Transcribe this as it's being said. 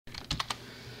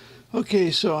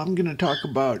Okay, so I'm going to talk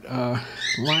about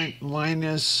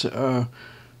Linus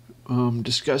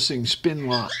discussing spin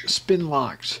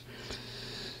locks.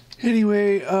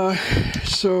 Anyway,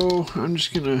 so I'm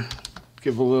just going to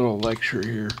give a little lecture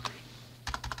here.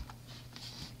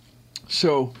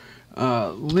 So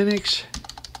Linux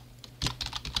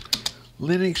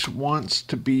wants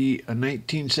to be a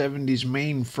 1970s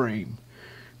mainframe.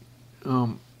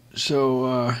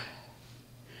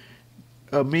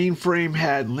 A mainframe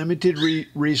had limited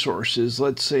resources,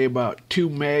 let's say about 2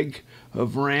 meg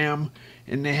of RAM,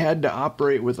 and they had to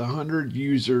operate with 100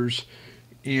 users.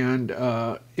 And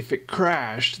if it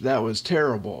crashed, that was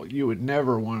terrible. You would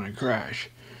never want to crash.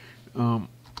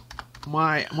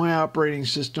 My operating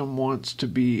system wants to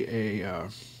be a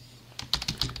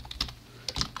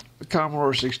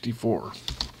Commodore 64,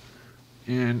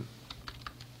 and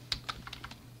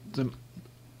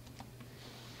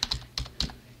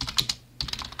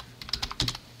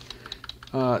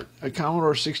a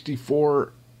Commodore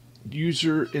 64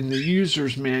 user, in the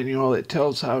user's manual, it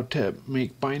tells how to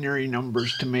make binary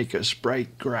numbers to make a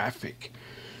sprite graphic.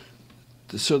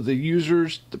 So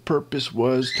the purpose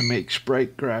was to make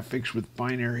sprite graphics with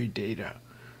binary data.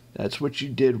 That's what you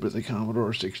did with the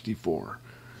Commodore 64.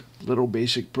 Little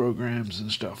basic programs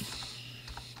and stuff.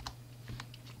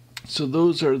 So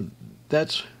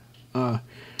that's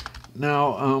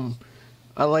now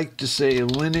I like to say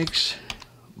Linux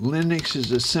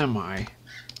is a semi,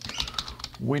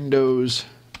 Windows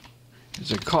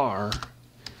is a car,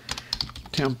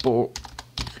 TempleOS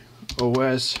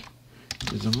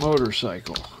is a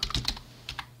motorcycle.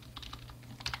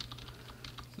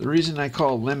 The reason I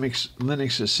call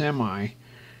Linux a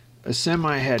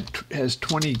semi has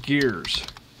 20 gears,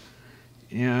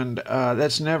 and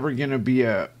that's never going to be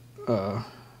a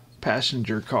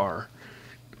passenger car.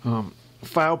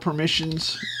 File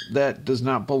permissions, that does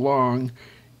not belong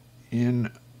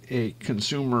in a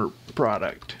consumer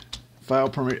product.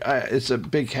 It's a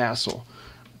big hassle.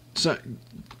 So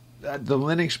the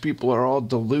Linux people are all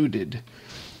deluded.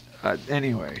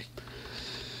 Anyway,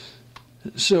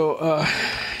 so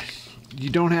you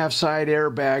don't have side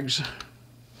airbags.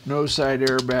 No side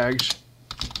airbags.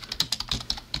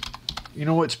 You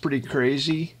know what's pretty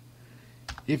crazy?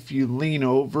 If you lean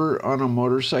over on a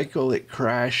motorcycle, it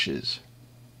crashes.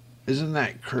 Isn't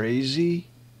that crazy?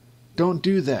 Don't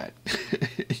do that.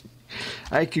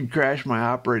 I could crash my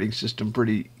operating system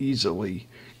pretty easily,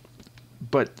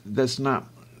 but that's not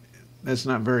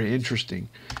very interesting.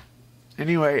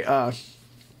 Anyway, let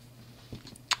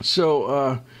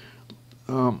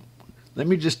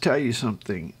me just tell you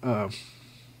something.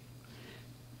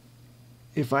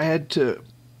 If I had to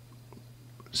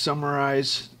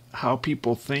summarize how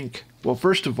people think, well,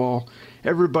 first of all,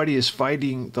 everybody is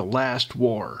fighting the last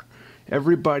war.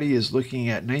 Everybody is looking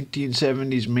at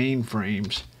 1970s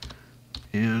mainframes,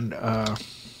 and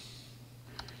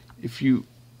if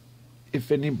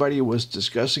anybody was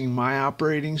discussing my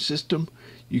operating system,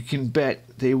 you can bet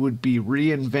they would be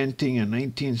reinventing a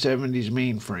 1970s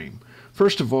mainframe.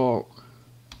 First of all,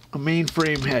 a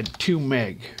mainframe had 2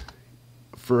 meg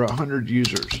for 100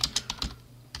 users.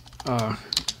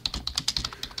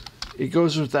 It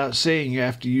goes without saying you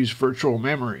have to use virtual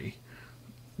memory.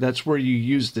 That's where you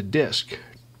use the disk.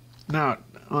 Now,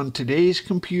 on today's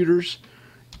computers,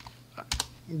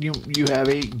 you have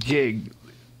 8 gig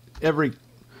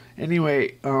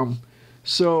anyway. You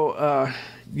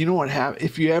know what happens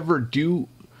if you ever do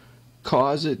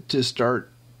cause it to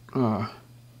start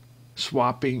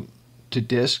swapping to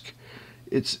disk?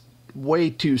 It's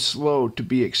way too slow to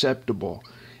be acceptable.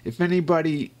 If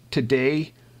anybody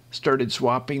today started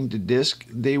swapping to disk,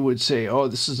 they would say, oh,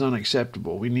 this is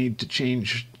unacceptable, we need to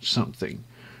change something.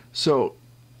 So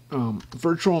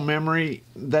virtual memory,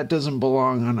 that doesn't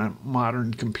belong on a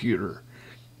modern computer.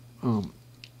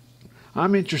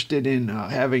 I'm interested in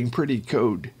having pretty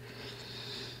code.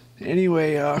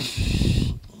 Anyway, I'm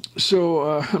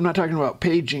not talking about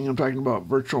paging, I'm talking about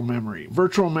virtual memory.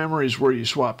 Virtual memory is where you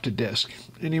swap to disk.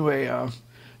 Anyway,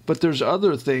 but there's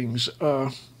other things.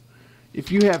 If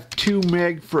you have 2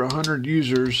 meg for 100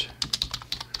 users,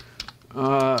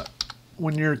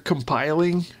 when you're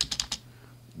compiling,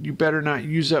 you better not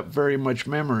use up very much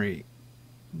memory,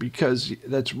 because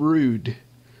that's rude.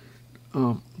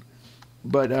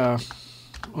 But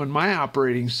on my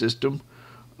operating system,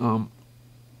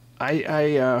 I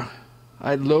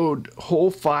load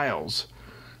whole files.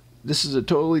 This is a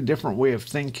totally different way of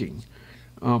thinking.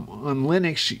 On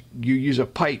Linux, you use a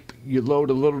pipe. You load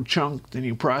a little chunk, then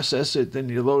you process it, then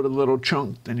you load a little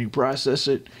chunk, then you process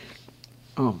it.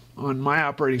 On my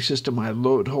operating system, I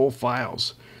load whole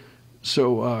files.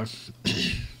 So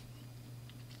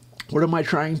What am I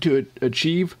trying to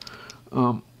achieve?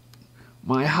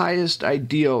 My highest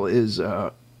ideal is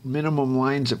minimum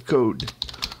lines of code.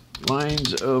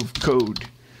 Lines of code.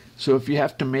 So if you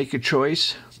have to make a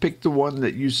choice, pick the one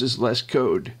that uses less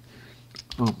code.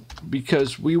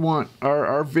 Because we want,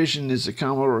 our vision is a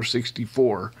Commodore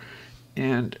 64.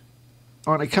 And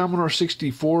on a Commodore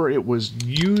 64, it was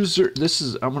user,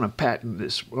 I'm going to patent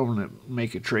this. I'm going to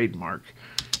make a trademark.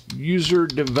 User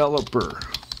developer.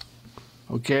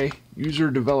 Okay?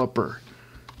 User developer.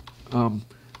 A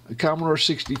Commodore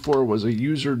 64 was a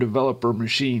user developer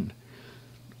machine.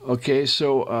 Okay,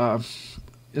 so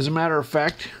as a matter of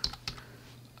fact,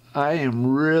 I am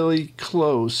really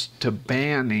close to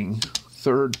banning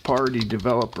third-party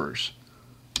developers.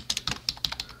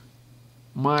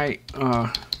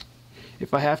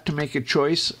 If I have to make a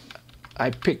choice, I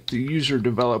pick the user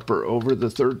developer over the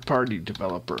third-party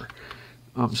developer.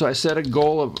 So I set a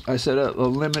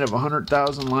limit of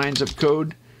 100,000 lines of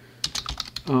code,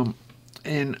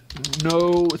 and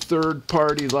no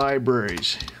third-party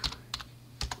libraries.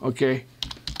 Okay.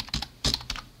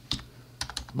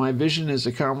 My vision is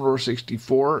a Commodore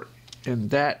 64, and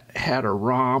that had a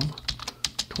ROM,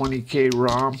 20K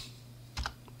ROM.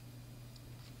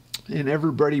 And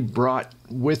everybody brought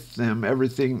with them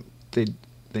everything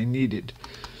they needed.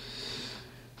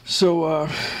 So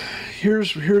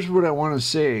here's what I want to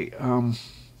say.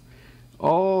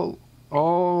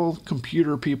 All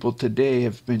computer people today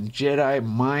have been Jedi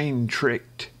mind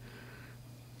tricked.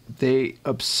 They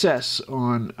obsess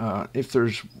on if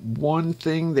there's one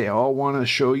thing they all want to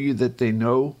show you that they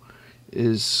know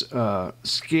is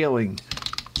scaling.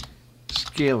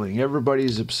 Scaling.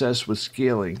 Everybody's obsessed with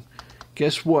scaling.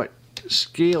 Guess what?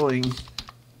 Scaling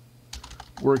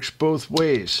works both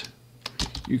ways.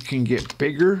 You can get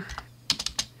bigger.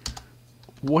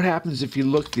 What happens if you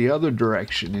look the other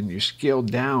direction and you scale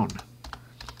down?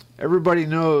 Everybody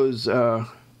knows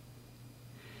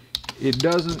it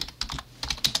doesn't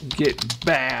get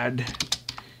bad,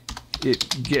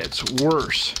 it gets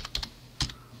worse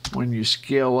when you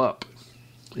scale up.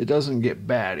 It doesn't get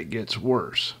bad, it gets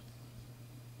worse.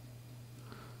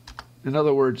 In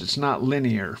other words, it's not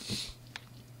linear.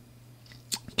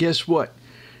 Guess what?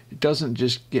 It doesn't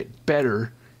just get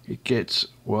better, it gets,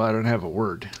 well, I don't have a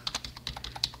word.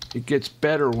 It gets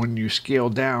better when you scale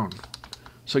down.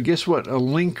 So guess what? A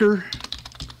linker,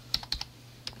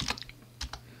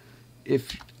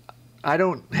 if I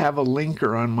don't have a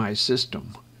linker on my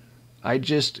system, I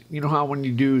just, you know how when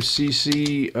you do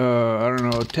cc, I don't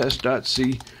know,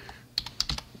 test.c,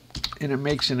 and it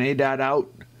makes an a dot out?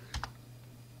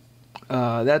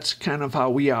 That's kind of how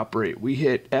we operate. We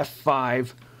hit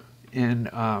F5, and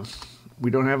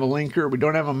we don't have a linker. We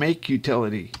don't have a make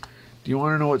utility. Do you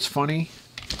want to know what's funny?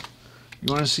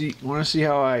 You want to see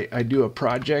how I do a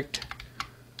project?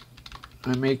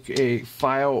 I make a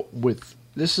file with,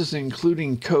 this is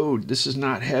including code. This is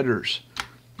not headers.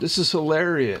 This is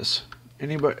hilarious.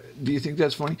 Anybody, do you think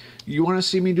that's funny? You want to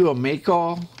see me do a make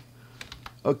all?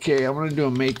 Okay, I'm going to do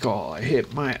a make all. I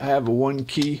have a one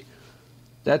key.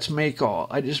 That's make all.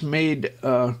 I just made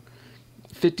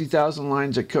 50,000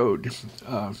 lines of code.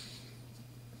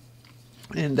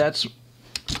 And that's,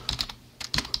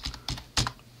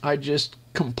 I just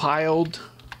compiled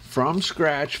from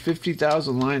scratch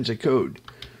 50,000 lines of code.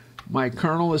 My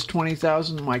kernel is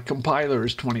 20,000. My compiler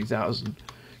is 20,000.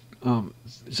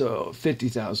 So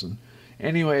 50,000.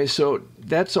 Anyway, so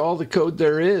that's all the code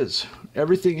there is.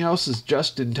 Everything else is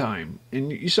just in time.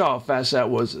 And you saw how fast that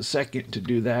was, a second to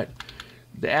do that.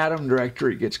 The Atom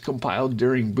directory gets compiled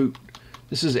during boot.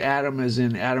 This is Atom as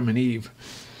in Adam and Eve.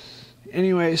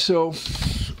 Anyway, so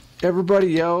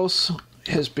everybody else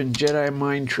has been Jedi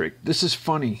mind tricked. This is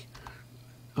funny.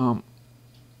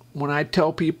 When I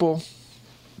tell people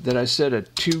that I set a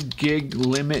 2 gig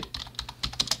limit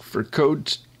for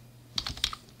codes,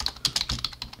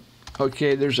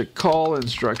 okay, there's a call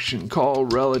instruction, call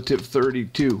relative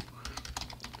 32.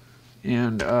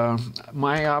 And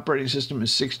my operating system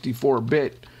is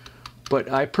 64-bit,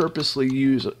 but I purposely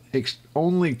use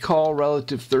only call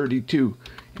relative 32,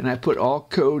 and I put all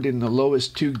code in the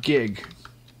lowest 2 gig.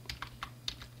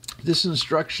 This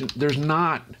instruction, there's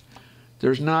not a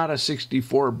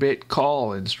 64-bit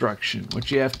call instruction.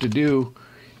 What you have to do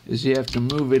is you have to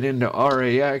move it into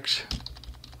RAX.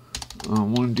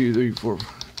 1, 2, 3, 4.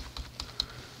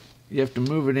 You have to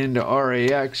move it into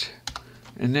RAX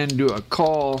and then do a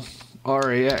call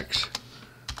RAX.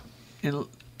 And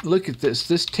look at this.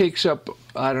 This takes up,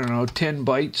 I don't know, 10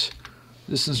 bytes.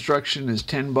 This instruction is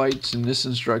 10 bytes, and this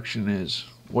instruction is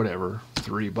whatever,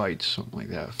 3 bytes, something like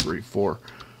that, 3, 4.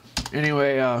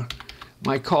 Anyway,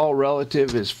 My call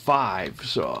relative is 5,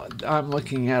 so I'm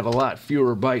looking at a lot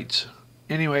fewer bytes.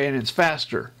 Anyway, and it's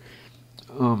faster.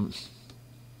 When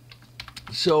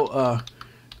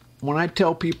I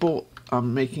tell people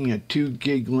I'm making a 2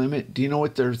 gig limit, do you know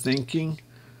what they're thinking?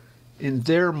 In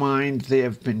their mind, they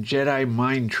have been Jedi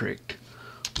mind tricked.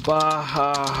 Bah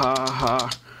ha ha ha.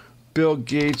 Bill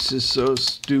Gates is so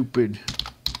stupid.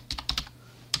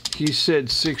 He said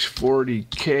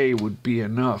 640K would be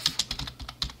enough.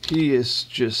 He is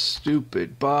just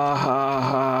stupid. Bah ha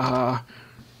ha ha.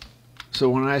 So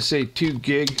when I say 2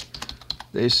 gig,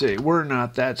 they say, we're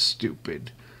not that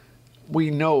stupid. We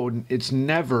know it's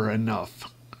never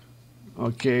enough.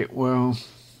 Okay, well,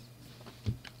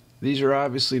 these are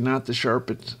obviously not the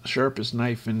sharpest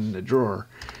knife in the drawer.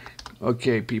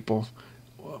 Okay, people,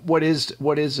 what is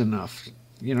enough?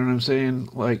 You know what I'm saying?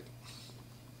 Like,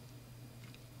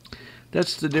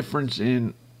 that's the difference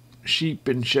in sheep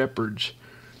and shepherds.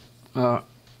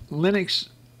 Linux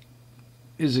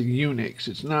is a Unix.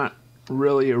 It's not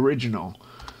really original.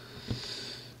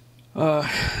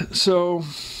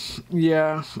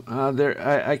 Yeah,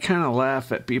 I kind of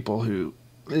laugh at people who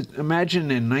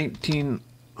imagine in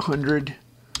 1900.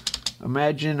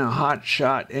 Imagine a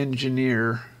hotshot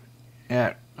engineer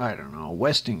at, I don't know,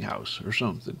 Westinghouse or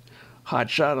something.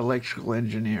 Hotshot electrical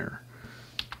engineer.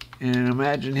 And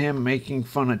imagine him making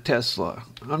fun of Tesla.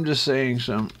 I'm just saying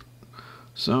some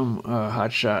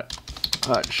hotshot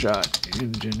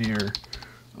engineer.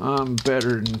 I'm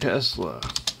better than Tesla.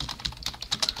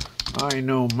 I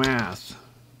know math.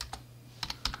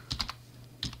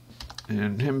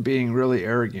 And him being really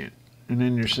arrogant. And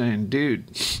then you're saying,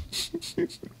 dude,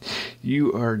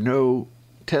 you are no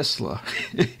Tesla.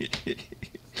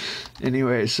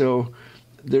 Anyway, so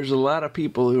there's a lot of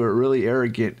people who are really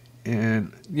arrogant.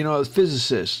 And, you know,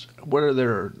 physicists, what are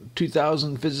there,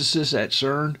 2,000 physicists at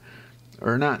CERN?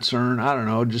 Or not CERN, I don't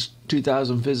know, just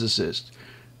 2,000 physicists.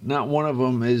 Not one of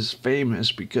them is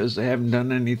famous because they haven't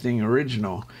done anything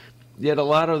original. Yet a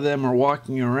lot of them are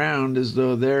walking around as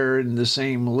though they're in the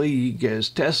same league as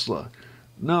Tesla.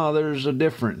 No, there's a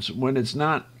difference. When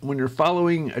you're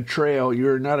following a trail,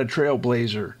 you're not a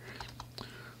trailblazer.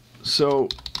 So,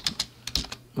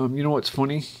 you know what's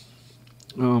funny?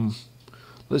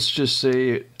 Let's just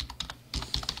say,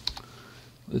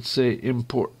 let's say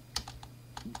import.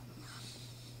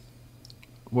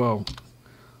 Well,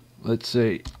 let's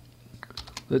say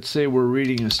we're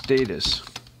reading a status.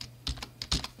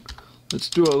 Let's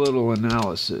do a little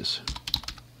analysis.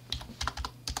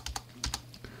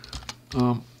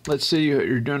 Let's say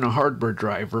you're doing a hardware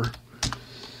driver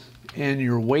and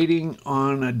you're waiting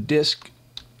on a disk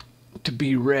to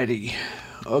be ready.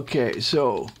 Okay,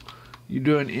 so you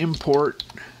do an import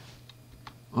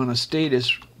on a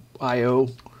status IO,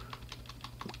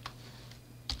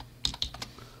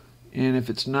 and if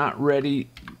it's not ready,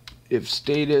 if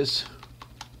status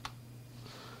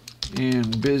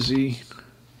and busy,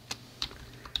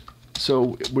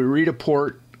 so we read a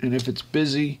port, and if it's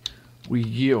busy, we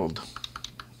yield.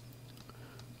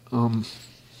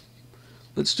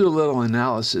 Let's do a little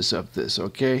analysis of this,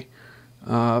 okay?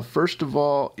 First of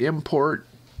all, import,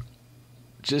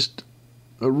 just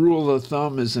a rule of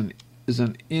thumb is an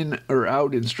in or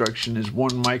out instruction is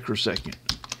 1 microsecond.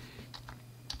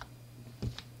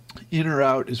 In or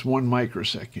out is 1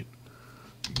 microsecond.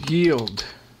 Yield,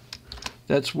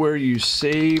 that's where you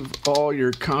save all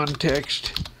your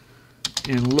context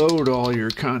and load all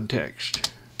your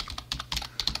context.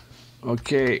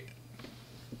 Okay,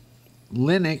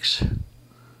 Linux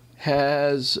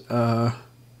has a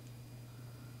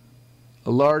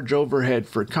large overhead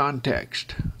for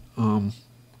context.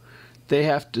 They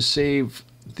have to save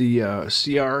the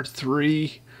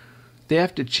CR3. They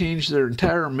have to change their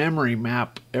entire memory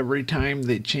map every time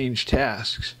they change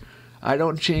tasks. I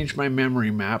don't change my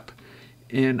memory map,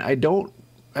 and I don't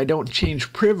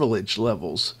change privilege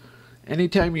levels.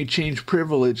 Anytime you change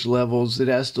privilege levels, it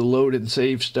has to load and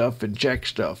save stuff and check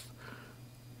stuff.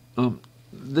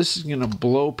 This is going to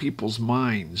blow people's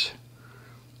minds.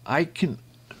 I can...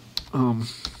 do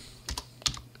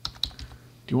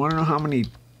you want to know how many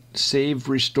save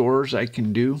restores I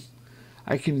can do?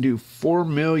 I can do 4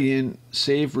 million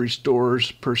save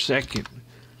restores per second.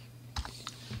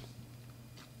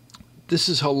 This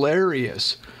is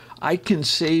hilarious. I can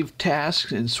save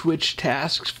tasks and switch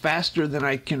tasks faster than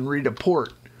I can read a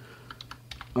port.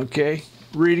 Okay?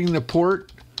 Reading the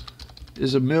port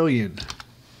is 1 million.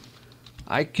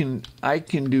 I can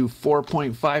do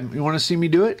 4.5. You want to see me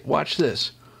do it? Watch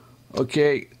this.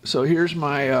 Okay, so here's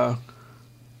my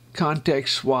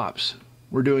context swaps.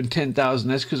 We're doing 10,000.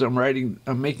 That's because I'm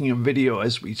making a video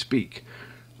as we speak.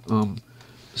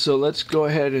 So let's go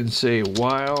ahead and say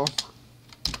while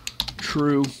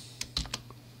true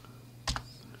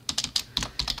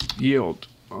yield.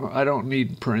 I don't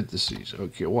need parentheses.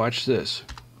 Okay, watch this.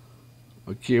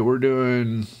 Okay, we're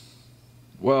doing,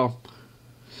 well,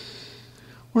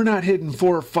 we're not hitting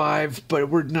 4 or 5, but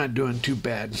we're not doing too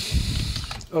bad.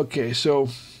 Okay, so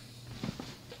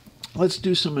let's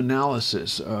do some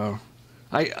analysis.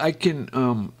 I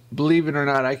can, believe it or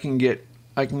not, I can get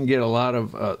a lot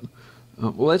of.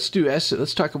 Well, let's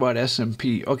talk about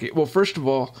S&P. Okay, well, first of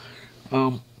all,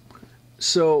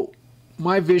 so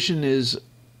my vision is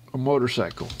a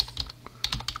motorcycle.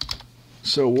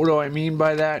 So what do I mean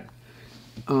by that?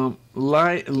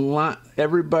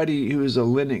 Everybody who is a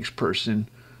Linux person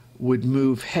would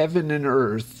move heaven and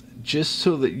earth just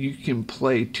so that you can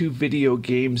play 2 video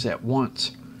games at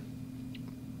once.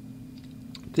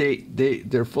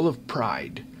 They're full of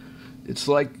pride. It's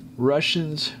like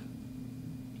Russians.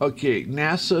 Okay,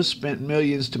 NASA spent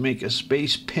millions to make a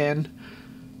space pen.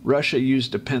 Russia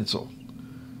used a pencil.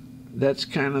 That's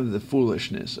kind of the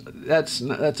foolishness. That's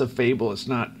a fable. It's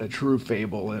not a true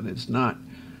fable, and it's not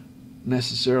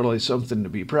necessarily something to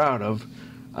be proud of.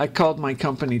 I called my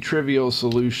company Trivial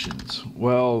Solutions.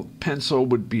 Well, pencil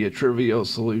would be a trivial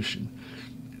solution.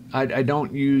 I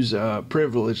don't use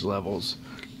privilege levels.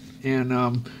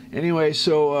 And anyway,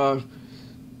 so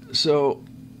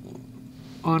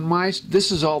on my,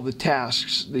 this is all the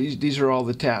tasks. These are all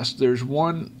the tasks. There's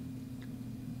one,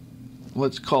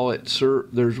 let's call it,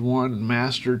 there's one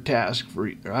master task for,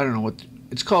 I don't know what,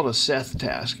 it's called a Seth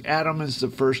task. Adam is the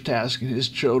first task, and his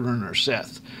children are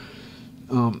Seth,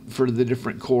 for the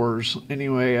different cores.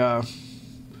 Anyway, the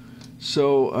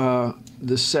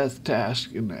Seth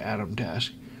task and the Adam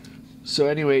task. So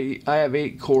anyway, I have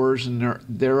 8 cores, and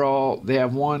they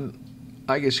have one,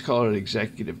 I guess you call it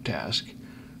executive task.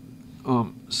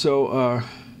 On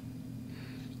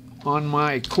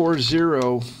my core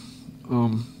 0,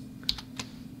 on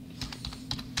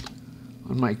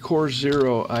my core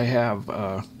 0, I have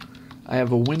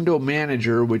a window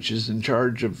manager, which is in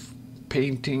charge of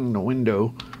painting the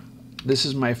window. This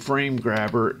is my frame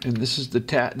grabber, and this is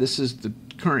the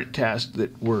current task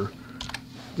that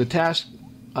the task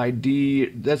ID.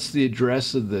 That's the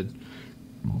address of the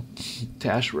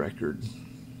task record.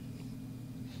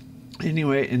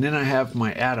 Anyway, and then I have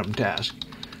my Adam task.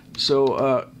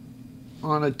 So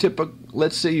on a typical,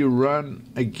 let's say you run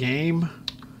a game.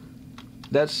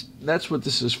 That's what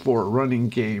this is for, running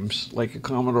games like a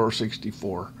Commodore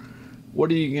 64. What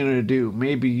are you going to do?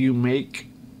 Maybe you make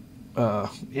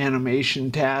animation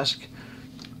task.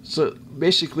 So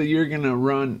basically you're going to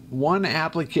run one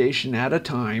application at a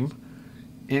time,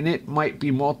 and it might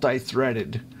be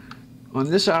multi-threaded. On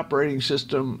this operating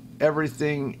system,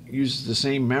 everything uses the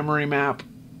same memory map,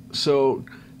 so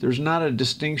there's not a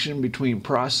distinction between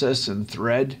process and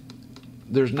thread.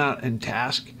 There's not in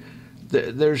task.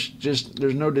 There's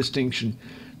no distinction.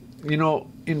 You know,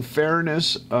 in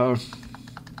fairness,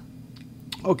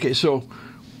 okay, so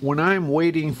when I'm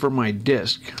waiting for my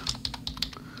disk,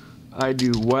 I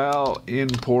do while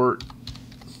import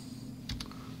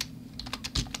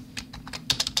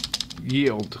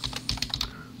yield.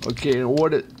 Okay,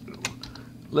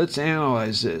 let's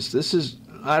analyze this. This is,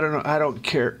 I don't know, I don't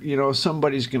care. You know,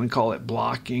 somebody's going to call it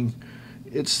blocking.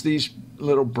 It's these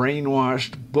little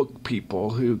brainwashed book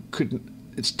people who couldn't,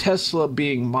 it's Tesla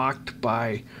being mocked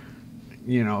by,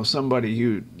 you know, somebody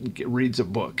who reads a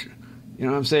book. You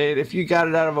know what I'm saying? If you got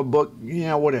it out of a book,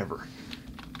 yeah, whatever.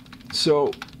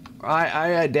 So I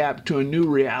adapt to a new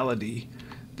reality.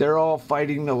 They're all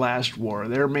fighting the last war.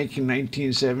 They're making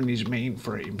 1970s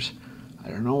mainframes. I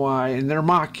don't know why, and they're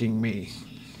mocking me.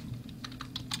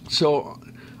 So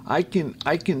I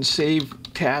can save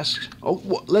tasks. Oh,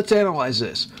 well, let's analyze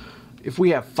this. If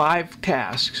we have 5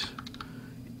 tasks,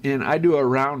 and I do a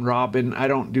round robin, I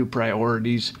don't do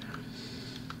priorities.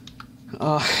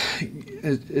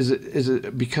 Is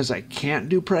it because I can't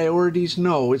do priorities?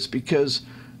 No, it's because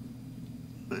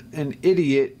an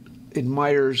idiot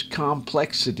admires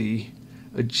complexity,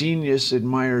 a genius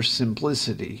admires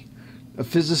simplicity. A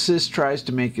physicist tries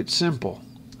to make it simple.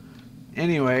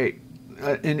 Anyway,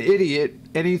 an idiot,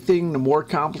 anything the more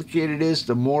complicated it is,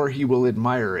 the more he will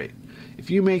admire it. If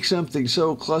you make something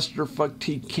so clusterfucked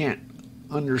he can't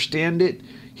understand it,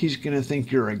 he's going to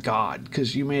think you're a god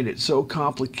because you made it so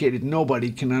complicated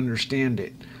nobody can understand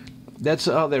it. That's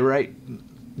how they write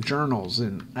journals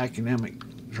in academic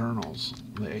journals.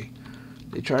 They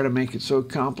try to make it so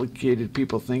complicated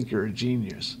people think you're a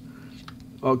genius.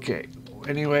 Okay,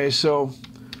 anyway, so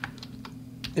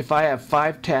if I have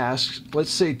 5 tasks, let's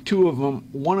say 2 of them,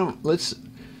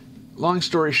 long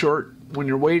story short, when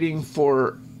you're waiting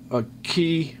for a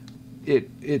key,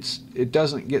 it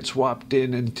doesn't get swapped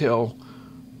in until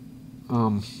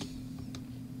I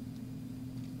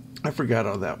forgot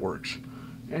how that works.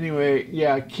 Anyway,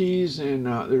 yeah, keys, and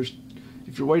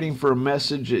if you're waiting for a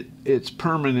message, it's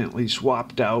permanently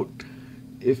swapped out.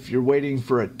 If you're waiting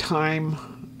for a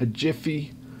time, a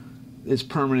jiffy, it's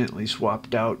permanently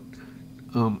swapped out.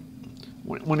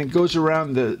 When it goes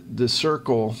around the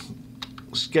circle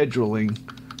scheduling,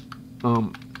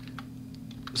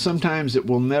 sometimes it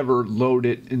will never load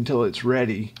it until it's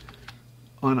ready.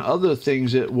 On other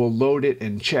things, it will load it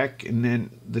and check, and then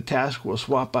the task will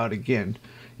swap out again.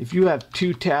 If you have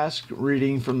two tasks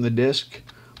reading from the disk,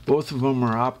 both of them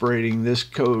are operating this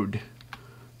code.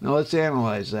 Now let's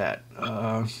analyze that.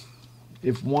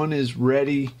 If one is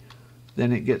ready,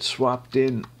 then it gets swapped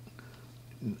in.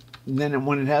 Then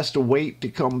when it has to wait to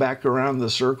come back around the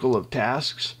circle of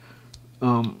tasks,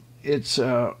 let's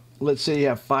say you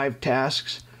have 5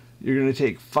 tasks. You're going to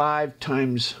take 5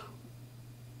 times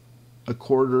a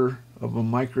quarter of a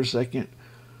microsecond,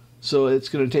 so it's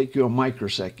going to take you a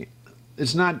microsecond.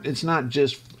 It's not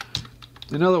just,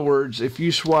 in other words, if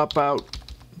you swap out,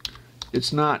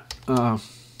 it's not,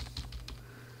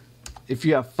 if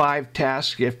you have 5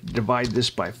 tasks, you have to divide this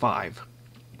by 5.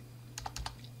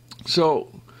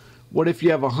 So what if you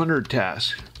have 100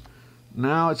 tasks?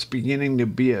 Now it's beginning to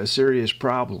be a serious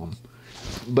problem,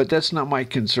 but that's not my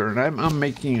concern. I'm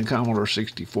making a Commodore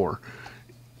 64.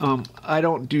 I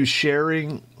don't do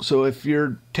sharing, so if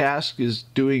your task is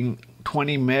doing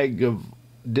 20 meg of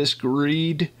disk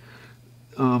read,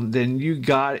 then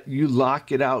you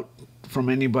lock it out from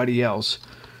anybody else.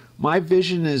 My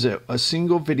vision is a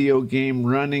single video game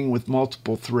running with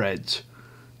multiple threads,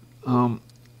 I'm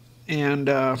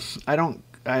not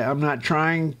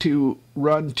trying to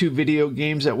run 2 video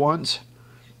games at once.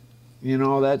 You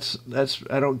know, that's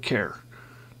I don't care.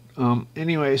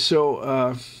 Anyway,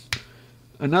 so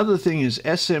another thing is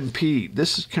SMP.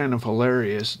 This is kind of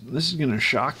hilarious. This is going to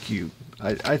shock you.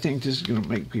 I think this is going to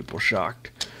make people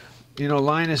shocked. You know,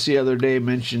 Linus the other day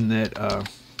mentioned that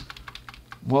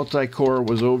multi-core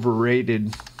was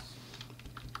overrated.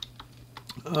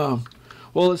 Well,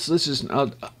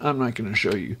 I'm not going to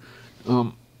show you.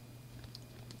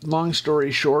 Long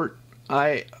story short,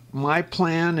 my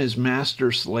plan is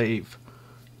master slave.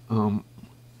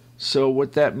 So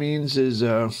what that means is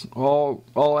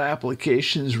all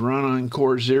applications run on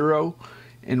core 0,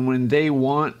 and when they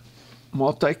want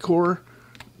multi-core,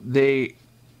 they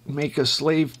make a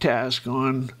slave task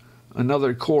on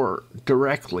another core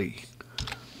directly.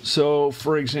 So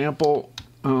for example,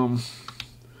 I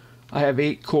have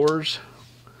 8 cores.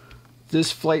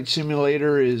 This flight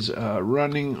simulator is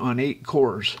running on 8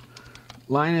 cores.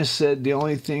 Linus said the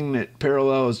only thing that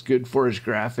Parallel is good for is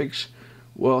graphics.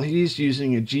 Well, he's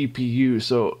using a GPU,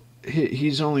 so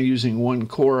he's only using 1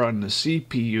 core on the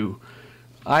CPU.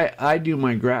 I do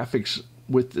my graphics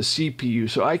with the CPU,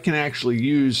 so I can actually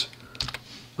use.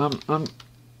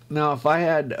 Now, if I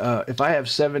have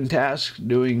 7 tasks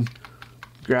doing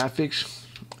graphics,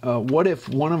 what if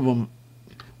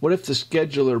the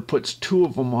scheduler puts 2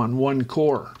 of them on 1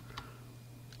 core?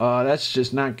 That's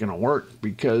just not going to work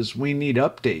because we need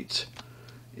updates.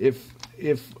 If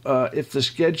the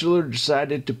scheduler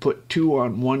decided to put 2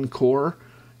 on 1 core,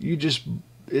 you just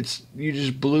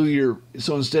blew your.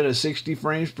 So instead of 60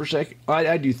 frames per second,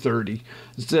 I do 30.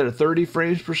 Instead of 30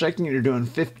 frames per second, you're doing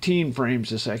 15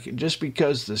 frames a second just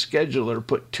because the scheduler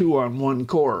put 2 on 1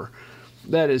 core.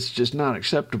 That is just not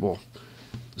acceptable.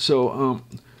 So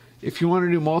if you want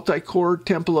to do multi-core,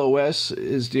 TempleOS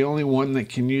is the only one that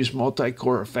can use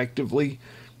multi-core effectively.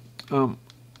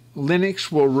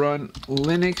 Linux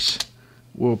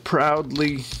will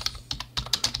proudly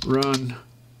run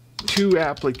 2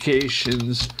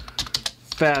 applications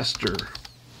faster.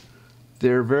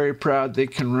 They're very proud they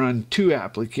can run 2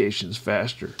 applications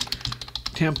faster.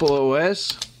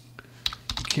 TempleOS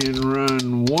can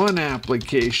run 1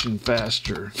 application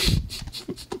faster.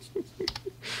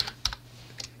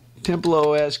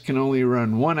 TempleOS can only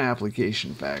run 1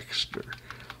 application faster.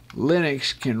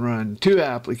 Linux can run 2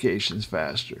 applications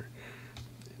faster.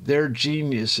 They're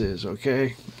geniuses,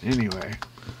 okay? Anyway,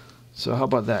 so how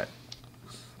about that?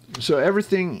 So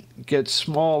everything gets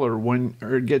smaller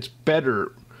or it gets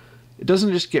better. It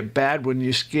doesn't just get bad when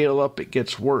you scale up, it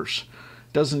gets worse.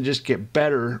 It doesn't just get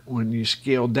better when you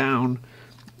scale down.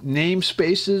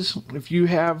 Namespaces, if you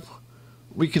have,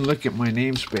 we can look at my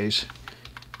namespace.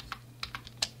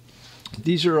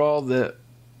 These are all the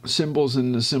symbols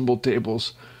in the symbol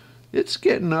tables. It's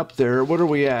getting up there. What are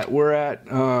we at? We're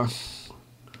at, I'm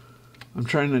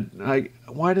trying to,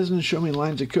 why doesn't it show me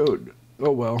lines of code?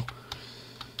 Oh well.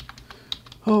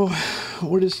 Oh,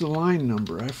 what is the line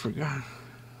number? I forgot.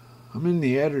 I'm in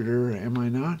the editor, am I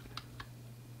not?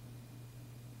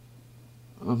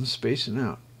 I'm spacing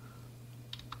out.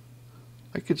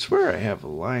 I could swear I have a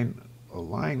line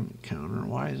counter.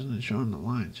 Why isn't it showing the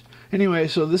lines? Anyway,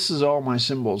 so this is all my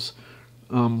symbols.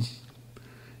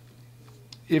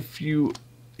 If you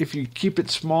keep it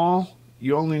small,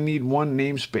 you only need one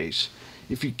namespace.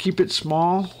 If you keep it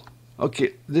small,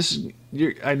 okay,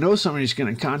 I know somebody's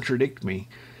going to contradict me.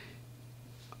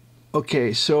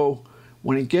 Okay, so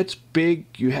when it gets big,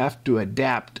 you have to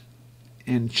adapt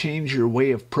and change your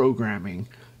way of programming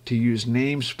to use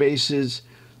namespaces,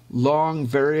 long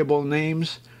variable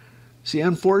names. See,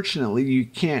 unfortunately, you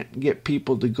can't get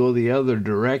people to go the other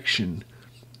direction.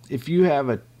 If you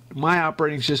have my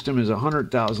operating system is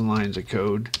 100,000 lines of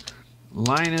code.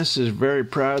 Linus is very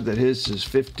proud that his is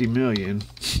 50 million.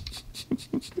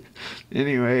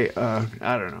 Anyway,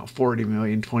 I don't know, 40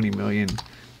 million, 20 million.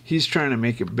 He's trying to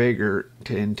make it bigger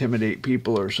to intimidate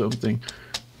people or something.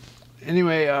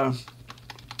 Anyway,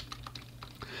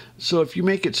 so if you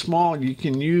make it small, you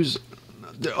can use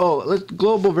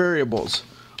global variables.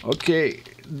 Okay,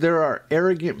 there are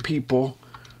arrogant people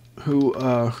who,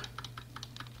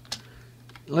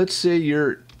 let's say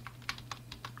you're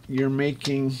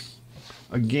making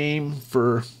a game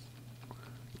for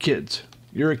kids.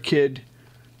 You're a kid.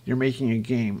 You're making a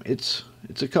game. It's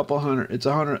a couple hundred. It's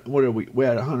 100. What are we? We're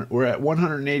at 100. We're at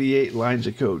 188 lines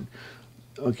of code.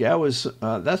 Okay,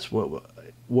 that's what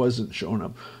wasn't showing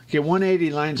up. Okay,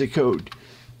 180 lines of code.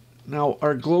 Now,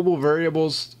 are global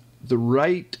variables the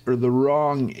right or the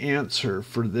wrong answer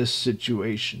for this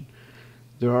situation?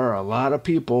 There are a lot of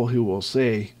people who will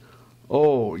say,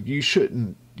 oh, you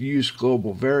shouldn't use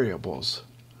global variables.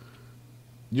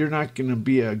 You're not going to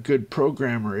be a good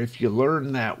programmer if you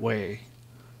learn that way.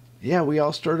 Yeah, we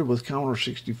all started with Commodore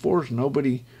 64s.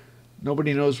 Nobody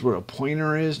knows what a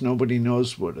pointer is. Nobody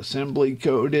knows what assembly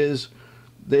code is.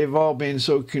 They've all been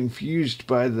so confused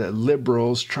by the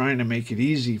liberals trying to make it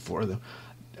easy for them.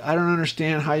 I don't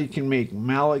understand how you can make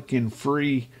malloc and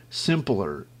free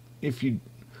simpler.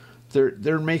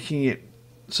 They're making it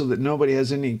so that nobody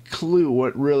has any clue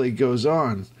what really goes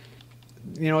on.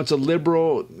 You know, it's a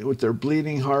liberal with their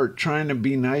bleeding heart trying to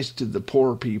be nice to the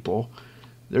poor people.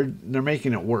 They're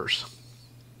making it worse.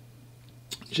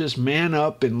 Just man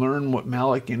up and learn what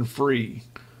malloc and free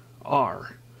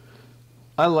are.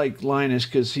 I like Linus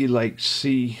because he likes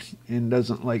C and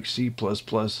doesn't like C++.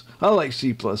 I like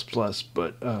C++,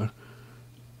 but I'm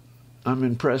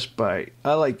impressed by...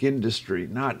 I like industry,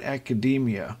 not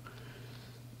academia.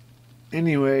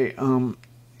 Anyway,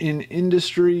 in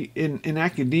industry, in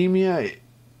academia,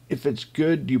 if it's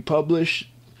good, you publish.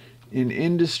 In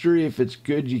industry, if it's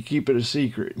good, you keep it a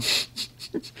secret.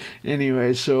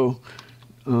 Anyway, so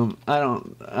I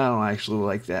don't actually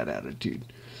like that attitude.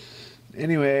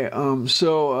 Anyway,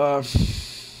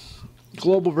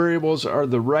 global variables are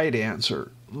the right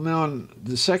answer. Now,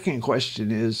 the second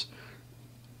question is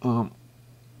long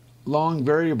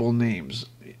variable names.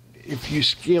 If you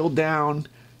scale down,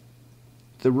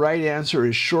 the right answer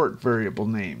is short variable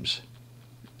names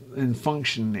and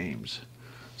function names.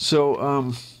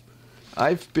 So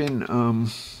I've been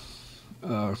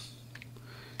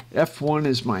F1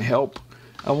 is my help.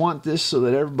 I want this so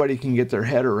that everybody can get their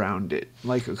head around it,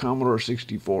 like a Commodore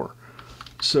 64.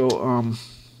 So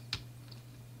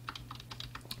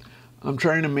I'm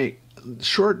trying to make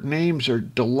short names are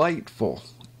delightful.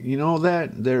 You know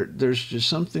that there's just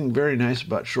something very nice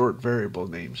about short variable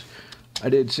names. I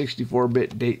did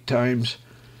 64-bit date times.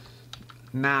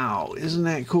 Now, isn't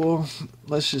that cool?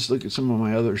 Let's just look at some of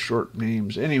my other short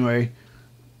names. Anyway,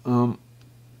 oh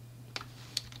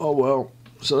well,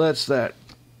 so that's that.